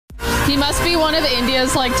He must be one of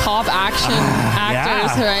India's like top action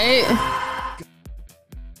actors, yeah. right?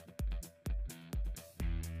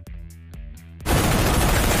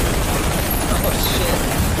 Oh shit.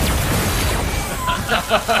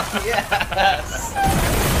 Yes.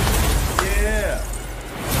 Yeah.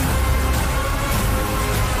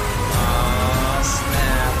 Oh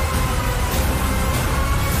snap.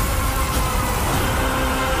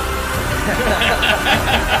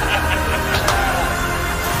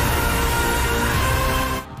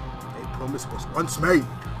 A promise was once made.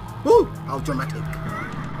 Woo! How dramatic.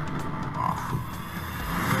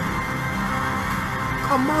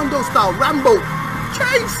 Commando style, Rambo.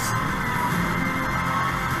 Chase!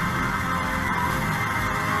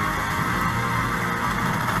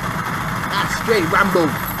 That's straight Rambo.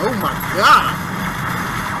 Oh my god.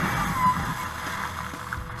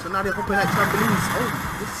 So now they're hopping like trampolines. Oh,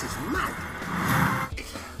 this is mad.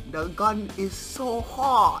 The gun is so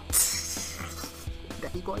hot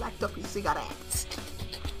that he got light up his cigarettes.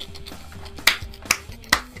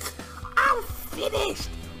 I'm finished.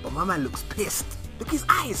 But my man looks pissed. Look his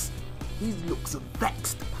eyes. He looks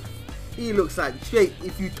vexed. He looks like, straight,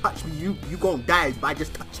 if you touch me, you gonna die by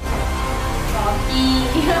just touching me.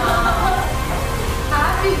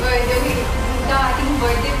 Happy birthday. Starting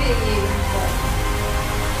birthday पे ये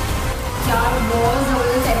यार बहुत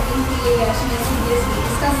ज़बरदस्त acting की है यश ने seriously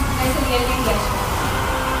इसका ऐसे रियल में यश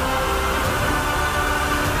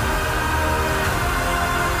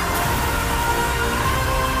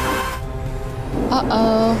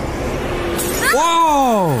Uh-oh.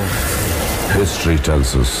 Whoa! History tells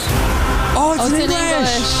us. Oh, it's in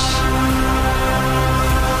English.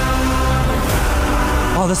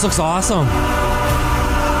 Oh, this looks awesome.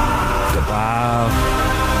 Wow.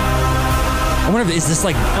 I wonder if, is this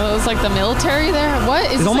like... Oh, it's like the military there? What?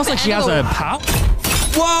 Is it's this almost like she has a pow...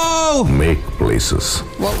 Whoa! Make places.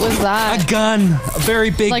 What was that? A gun. A very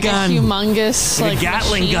big like gun. Like a humongous like a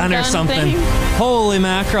Gatling gun or something. Thing? Holy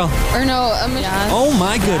mackerel. Or no, a machine. Oh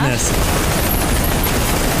my goodness.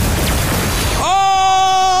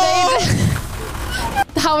 Oh!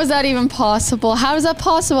 How is that even possible? How is that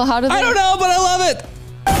possible? How did they... I don't know, but I love it.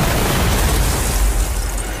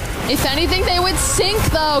 If anything, they would sink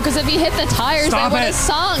though, because if he hit the tires, they would have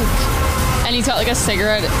sunk. And he's got like a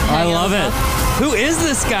cigarette. I love it. Who is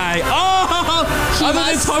this guy? Oh, other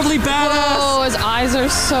than totally badass. Oh, his eyes are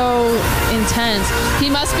so intense. He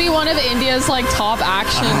must be one of India's like top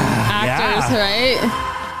action actors, right?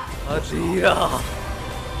 Adiya,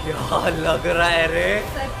 क्या लग रहा है रे?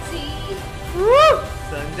 सच्ची?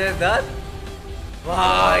 संजय दत्त?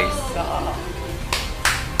 भाई साहब,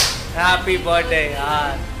 happy birthday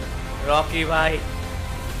यार, Rocky भाई,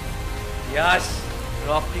 यश,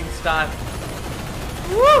 रॉकिंग स्टार,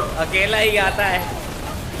 अकेला ही आता है।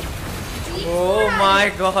 Oh my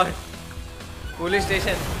God, police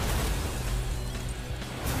station,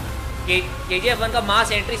 KGF 1 का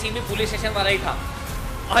मास एंट्री सीन भी पुलिस स्टेशन वाला ही था,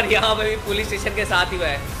 और यहाँ पे भी पुलिस स्टेशन के साथ ही हुआ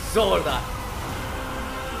है, जोरदार।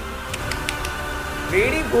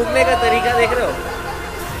 बीड़ी फूकने का तरीका देख रहे हो?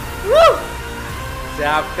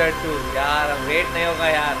 चैप्टर 2 यार, अब वेट नहीं होगा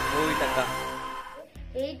यार मूवी तक का।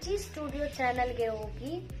 AG ಸ್ಟುಡಿಯೋ ಚಾನೆಲ್ಗೆ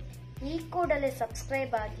ಹೋಗಿ ಈ ಕೂಡಲೇ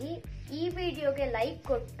ಸಬ್ಸ್ಕ್ರೈಬ್ ಆಗಿ ಈ ವಿಡಿಯೋಗೆ ಲೈಕ್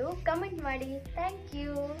ಕೊಟ್ಟು ಕಮೆಂಟ್ ಮಾಡಿ ಥ್ಯಾಂಕ್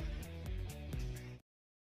ಯು